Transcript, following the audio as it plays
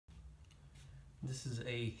This is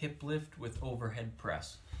a hip lift with overhead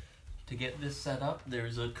press. To get this set up,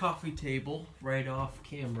 there's a coffee table right off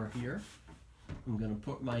camera here. I'm going to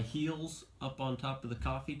put my heels up on top of the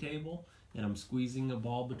coffee table and I'm squeezing a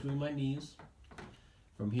ball between my knees.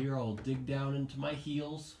 From here I'll dig down into my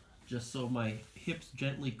heels just so my hips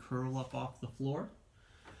gently curl up off the floor.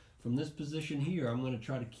 From this position here, I'm going to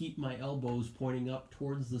try to keep my elbows pointing up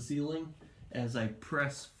towards the ceiling as I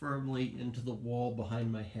press firmly into the wall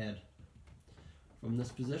behind my head. From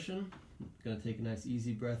this position, I'm going to take a nice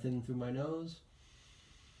easy breath in through my nose,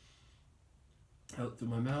 out through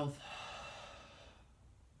my mouth.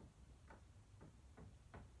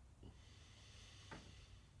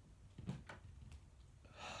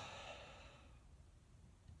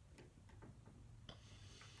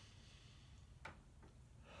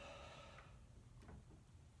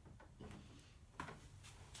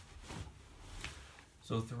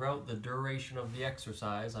 So throughout the duration of the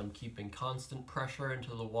exercise, I'm keeping constant pressure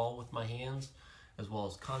into the wall with my hands, as well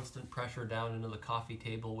as constant pressure down into the coffee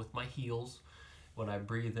table with my heels. When I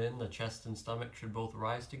breathe in, the chest and stomach should both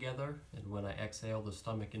rise together, and when I exhale, the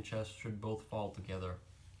stomach and chest should both fall together.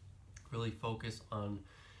 Really focus on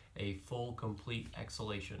a full, complete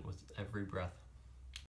exhalation with every breath.